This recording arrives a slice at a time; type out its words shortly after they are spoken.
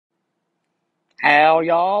How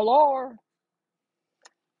y'all are?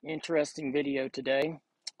 Interesting video today.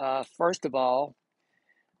 First of all,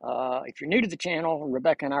 if you're new to the channel,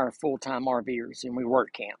 Rebecca and I are full-time RVers and we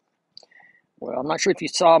work camp. Well, I'm not sure if you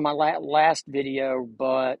saw my last video,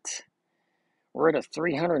 but we're at a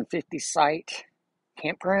 350 site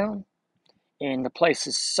campground and the place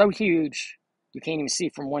is so huge you can't even see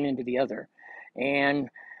from one end to the other. And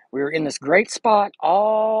we were in this great spot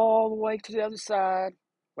all the way to the other side,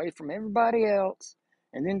 away from everybody else.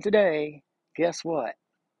 And then today, guess what?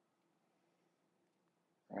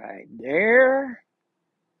 Right there,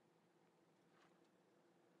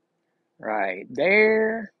 right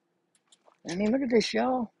there. I mean, look at this,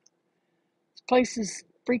 y'all. This place is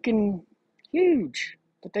freaking huge,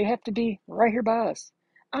 but they have to be right here by us.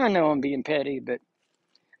 I know I'm being petty, but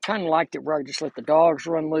kind of liked it where I just let the dogs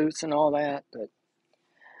run loose and all that. But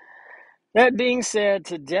that being said,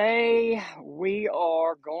 today we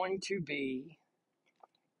are going to be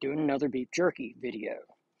doing another beef jerky video.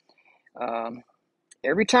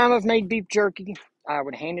 Every time I've made beef jerky, I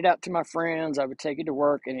would hand it out to my friends. I would take it to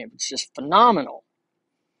work, and it was just phenomenal.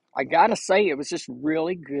 I gotta say, it was just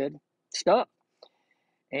really good stuff.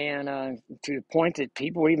 And to the point that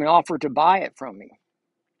people even offered to buy it from me.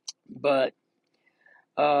 But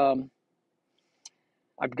I've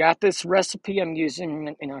got this recipe I'm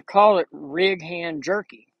using, and I call it rig hand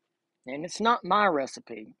jerky. And it's not my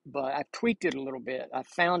recipe, but I've tweaked it a little bit. I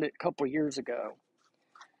found it a couple of years ago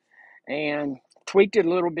and tweaked it a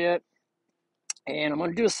little bit. And I'm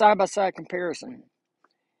going to do a side-by-side comparison.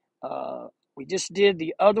 We just did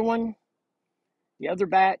the other one, the other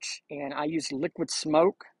batch, and I used liquid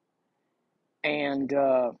smoke and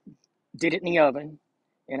did it in the oven.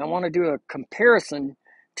 And I want to do a comparison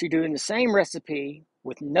to doing the same recipe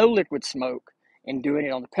with no liquid smoke and doing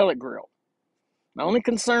it on the pellet grill. My only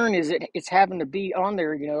concern is it's having to be on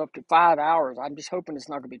there, up to 5 hours. I'm just hoping it's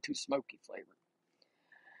not going to be too smoky flavored.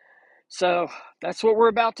 So that's what we're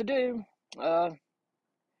about to do.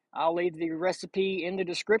 I'll leave the recipe in the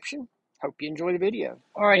description. Hope you enjoy the video.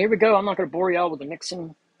 All right, here we go. I'm not going to bore y'all with the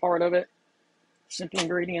mixing part of it. Simple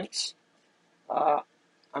ingredients. I'm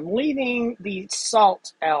leaving the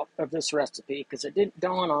salt out of this recipe because it didn't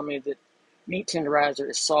dawn on me that meat tenderizer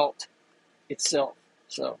is salt itself.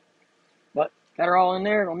 So, but got her all in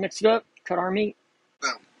there. We'll mix it up, cut our meat.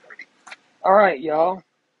 All right, y'all.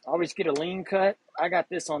 Always get a lean cut. I got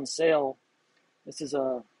this on sale. This is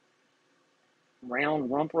a round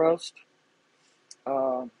rump roast.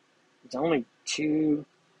 It's only it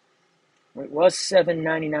was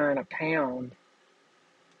 $7.99 a pound.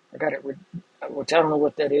 I got it, which I don't know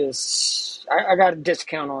what that is. I got a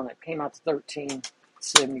discount on it. Came out to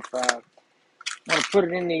 $13.75. I'm gonna put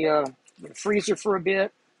it in the freezer for a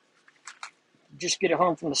bit. Just get it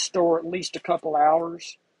home from the store at least a couple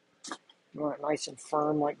hours. You want it nice and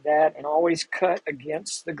firm like that, and always cut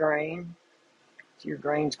against the grain. So your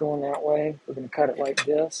grain's going that way. We're gonna cut it like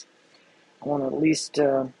this. I want to at least.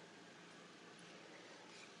 I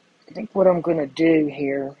think what I'm gonna do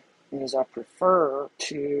here is I prefer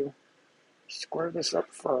to square this up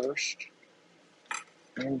first,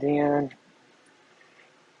 and then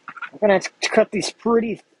I'm gonna have to cut these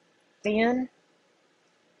pretty thin.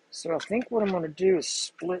 So I think what I'm going to do is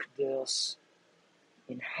split this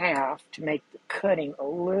in half to make the cutting a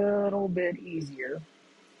little bit easier.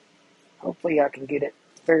 Hopefully I can get it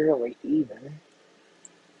fairly even.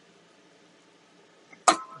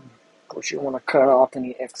 Of course, you want to cut off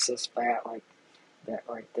any excess fat like that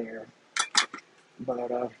right there.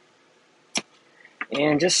 But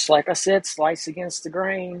and just like I said, slice against the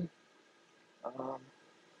grain.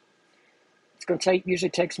 It's going to usually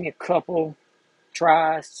takes me a couple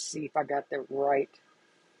tries to see if I got the right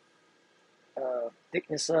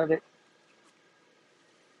thickness of it.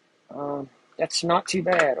 That's not too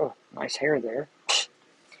bad. Oh, nice hair there.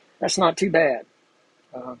 That's not too bad.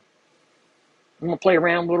 I'm going to play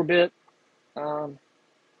around a little bit. I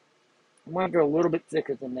might go a little bit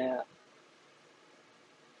thicker than that.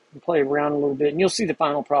 And play around a little bit, and you'll see the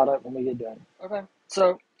final product when we get done. Okay.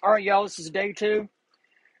 So, all right, y'all, this is day 2.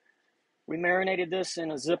 We marinated this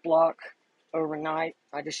in a Ziploc overnight.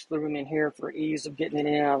 I just threw them in here for ease of getting it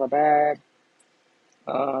in and out of the bag.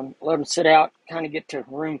 Let them sit out, kind of get to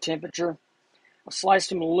room temperature. I sliced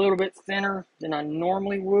them a little bit thinner than I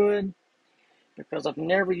normally would because I've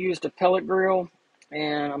never used a pellet grill,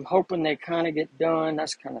 and I'm hoping they kind of get done.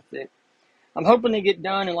 That's kind of thick. I'm hoping they get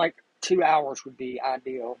done in like 2 hours would be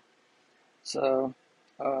ideal. So,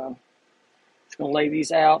 just going to lay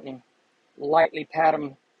these out and lightly pat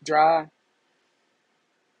them dry.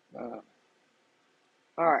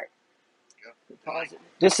 All right. Deposit.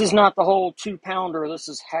 This is not the whole 2-pounder. This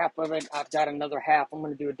is half of it. I've got another half I'm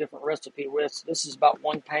going to do a different recipe with. So this is about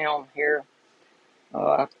 1 pound here.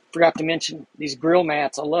 I forgot to mention these grill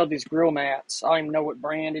mats. I love these grill mats. I don't even know what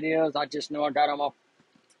brand it is. I just know I got them off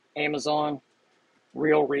Amazon.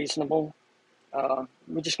 Real reasonable.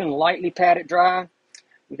 We're just going to lightly pat it dry.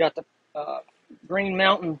 We got the Green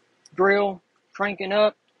Mountain grill cranking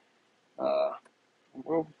up.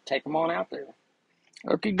 We'll take them on out there.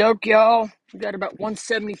 Okie doke, y'all. We got about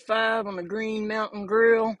 175 on the Green Mountain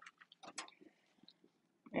grill.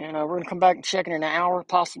 And we're going to come back and check in an hour,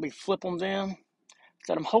 possibly flip them then.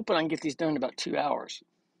 So I'm hoping I can get these done in about 2 hours.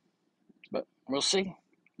 But we'll see.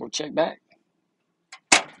 We'll check back.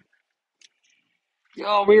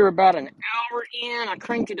 Y'all, we were about an hour in. I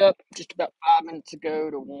cranked it up just about 5 minutes ago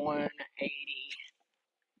to 180.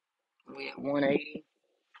 We at 180.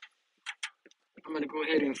 I'm going to go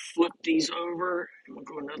ahead and flip these over. And we'll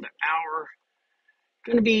go another hour.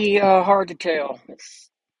 Going to be hard to tell. It's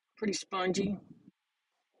pretty spongy.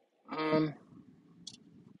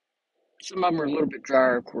 Some of them are a little bit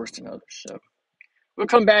drier, of course, than others. So we'll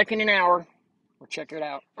come back in an hour. We'll check it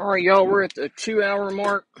out. All right, y'all, we're at the 2-hour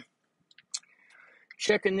mark.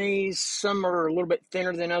 Checking these. Some are a little bit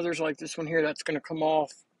thinner than others, like this one here. That's going to come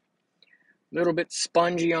off a little bit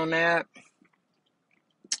spongy on that.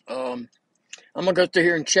 I'm going to go through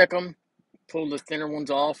here and check them, pull the thinner ones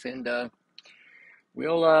off, and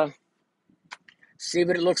we'll see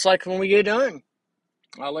what it looks like when we get done.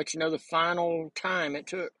 I'll let you know the final time it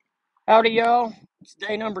took. Howdy, y'all. It's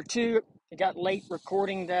day number 2. It got late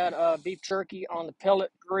recording that beef jerky on the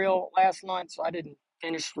pellet grill last night, so I didn't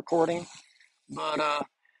finish recording. But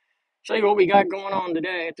show you what we got going on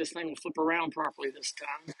today. If this thing will flip around properly this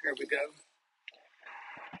time. Here we go.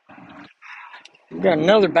 We've got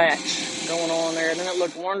another batch going on there. Doesn't it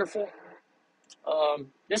look wonderful?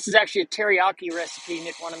 This is actually a teriyaki recipe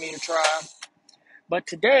Nick wanted me to try. But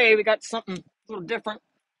today we got something a little different.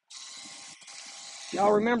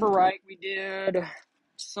 Y'all remember right, we did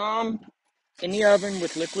some in the oven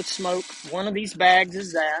with liquid smoke. One of these bags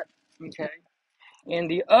is that, okay? And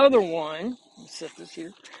the other one, let's set this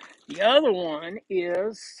here. The other one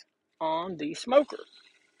is on the smoker.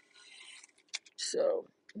 So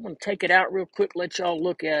I'm going to take it out real quick, let y'all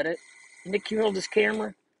look at it. Nick, you hold this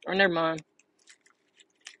camera? Or never mind.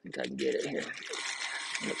 I think I can get it here.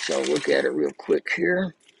 Let y'all look at it real quick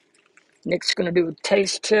here. Nick's going to do a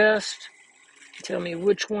taste test. Tell me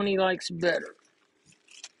which one he likes better.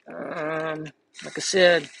 Like I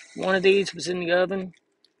said, one of these was in the oven,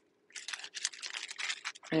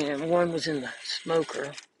 and one was in the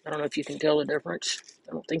smoker. I don't know if you can tell the difference.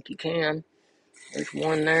 I don't think you can. There's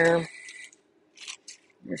one there.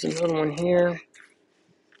 There's another one here.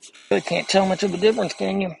 Really can't tell much of a difference,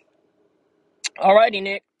 can you? Alrighty,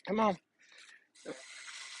 Nick. Come on.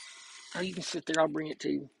 Oh, you can sit there. I'll bring it to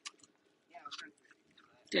you.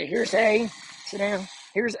 Okay, here's A. Sit down.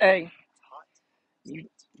 Here's A. You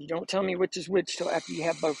don't tell me which is which till after you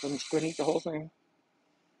have both of them. Just go ahead and eat the whole thing.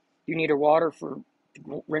 You need a water for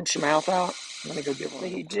rinse your mouth out. Let me go get one. So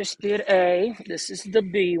you just did A. This is the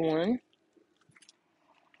B one.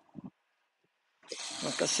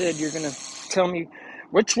 Like I said, you're going to tell me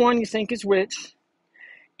which one you think is which.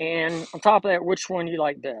 And on top of that, which one you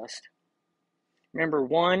like best. Remember,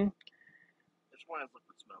 one. This one has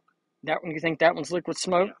liquid smoke. That one, you think that one's liquid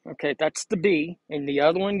smoke? Yeah. Okay, that's the B. And the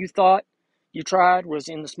other one you thought you tried was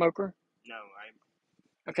in the smoker? No,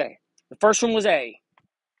 Okay, the first one was A.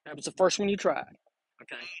 That was the first one you tried.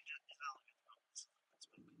 Okay.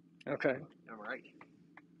 Okay. All right.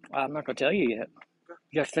 I'm not going to tell you yet.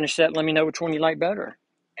 You got to finish that and let me know which one you like better.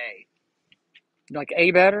 A. You like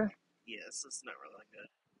A better? Yes, it's not really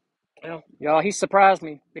good. Well, y'all, he surprised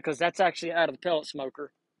me because that's actually out of the pellet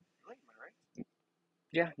smoker. Really? Am I right?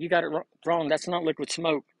 Yeah, you got it wrong. That's not liquid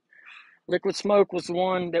smoke. Liquid smoke was the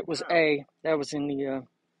one that was A. That was in the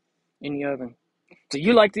oven. So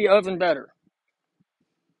you like the oven better.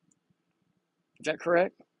 Is that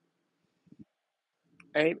correct?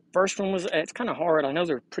 A. First one was A. It's kind of hard. I know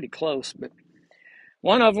they're pretty close, but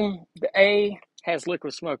one of them, the A, has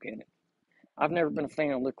liquid smoke in it. I've never been a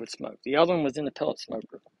fan of liquid smoke. The other one was in the pellet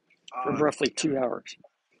smoker for roughly 2 hours.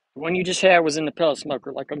 The one you just had was in the pellet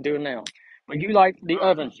smoker, like I'm doing now. But you like the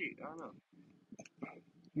oven. Shoot, I don't know.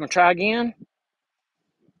 You want to try again?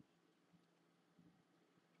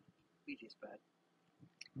 B tastes bad.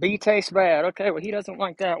 B tastes bad. Okay, well, he doesn't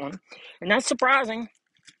like that one. And that's surprising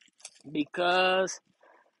because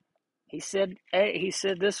he said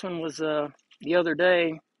this one was, the other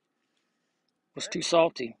day, was too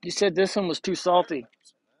salty. You said this one was too salty.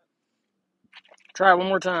 Try it one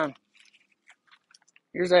more time.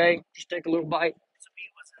 Here's A. Just take a little bite. So B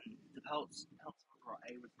was in the pellets overall.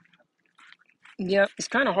 A was. Yeah, it's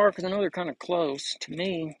kind of hard because I know they're kind of close. To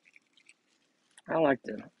me, I like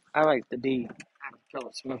the D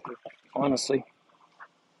pellet smoker, honestly.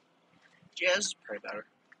 Yeah, this is probably better.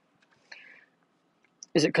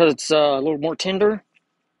 Is it because it's a little more tender?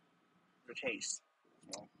 The taste.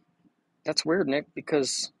 That's weird, Nick,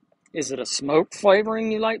 because is it a smoke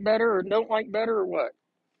flavoring you like better or don't like better or what?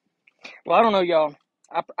 Well, I don't know, y'all.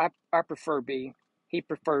 I prefer B. He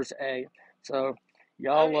prefers A. So,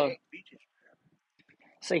 y'all B tastes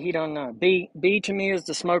say he done B to me is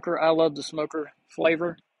the smoker. I love the smoker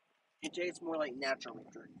flavor. It tastes more like natural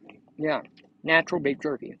beef jerky. Yeah, natural beef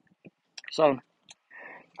jerky. So,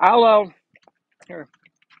 I'll, here,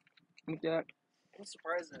 eat that. What's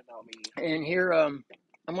surprising about me? And here, I'm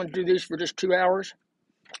going to do these for just 2 hours.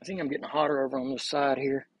 I think I'm getting hotter over on this side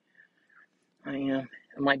here. I am.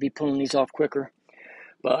 I might be pulling these off quicker.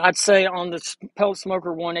 But I'd say on the pellet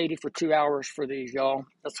smoker, 180 for 2 hours for these, y'all.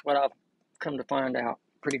 That's what I've come to find out.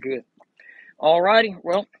 Pretty good. Alrighty,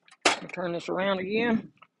 well, I'll turn this around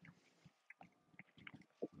again.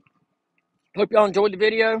 Hope y'all enjoyed the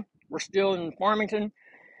video. We're still in Farmington.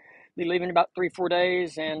 Be leaving in about 3-4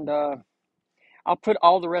 days, and I'll put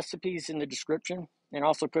all the recipes in the description, and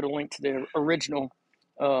also put a link to the original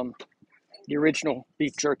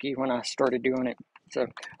beef jerky when I started doing it. So,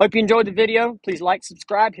 hope you enjoyed the video. Please like,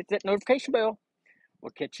 subscribe, hit that notification bell.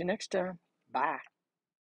 We'll catch you next time. Bye.